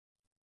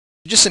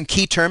Just some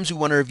key terms we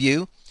want to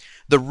review.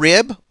 The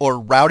RIB, or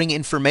Routing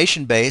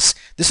Information Base,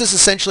 this is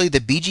essentially the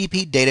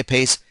BGP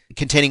database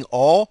containing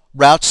all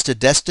routes to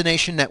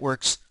destination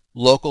networks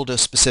local to a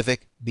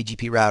specific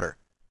BGP router.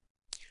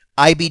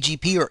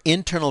 IBGP, or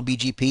Internal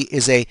BGP,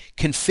 is a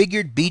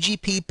configured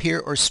BGP peer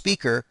or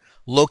speaker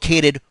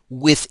located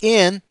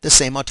within the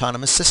same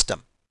autonomous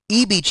system.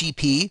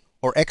 eBGP,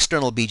 or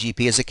External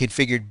BGP, is a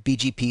configured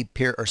BGP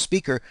peer or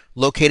speaker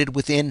located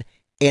within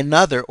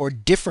another or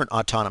different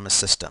autonomous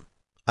system.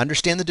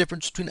 Understand the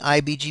difference between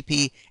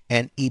IBGP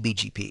and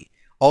eBGP.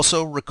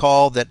 Also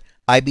recall that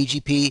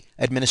IBGP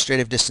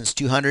administrative distance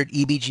 200,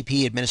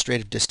 eBGP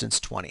administrative distance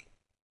 20.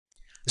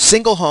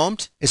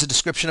 Single-homed is a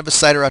description of a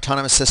site or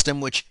autonomous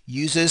system which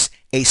uses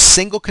a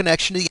single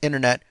connection to the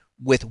internet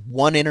with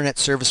one internet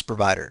service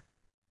provider.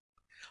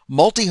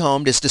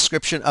 Multi-homed is a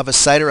description of a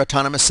site or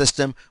autonomous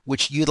system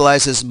which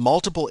utilizes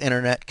multiple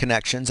internet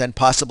connections and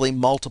possibly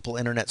multiple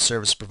internet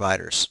service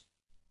providers.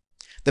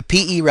 The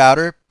PE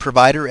router,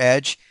 provider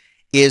edge,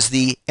 is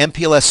the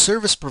MPLS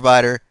service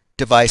provider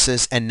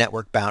devices and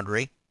network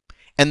boundary,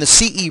 and the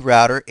CE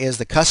router is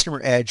the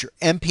customer edge, or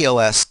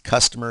MPLS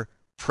customer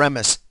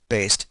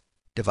premise-based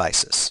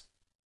devices.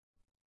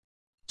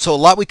 So a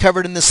lot we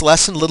covered in this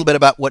lesson, a little bit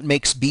about what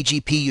makes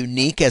BGP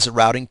unique as a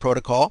routing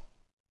protocol,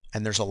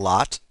 and there's a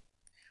lot.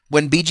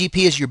 When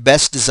BGP is your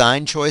best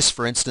design choice,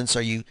 for instance,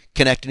 are you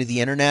connecting to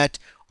the internet?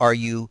 Are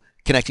you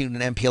connecting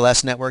to an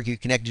MPLS network? Are you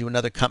connecting to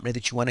another company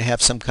that you want to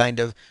have some kind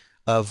of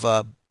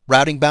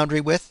routing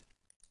boundary with?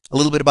 A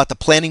little bit about the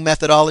planning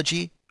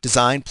methodology,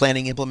 design,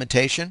 planning,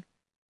 implementation,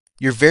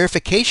 your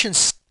verification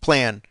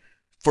plan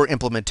for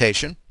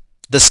implementation,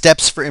 the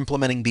steps for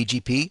implementing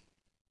BGP,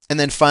 and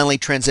then finally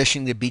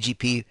transitioning to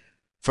BGP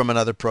from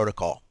another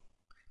protocol.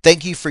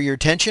 Thank you for your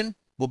attention.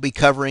 We'll be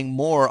covering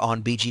more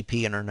on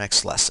BGP in our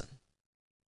next lesson.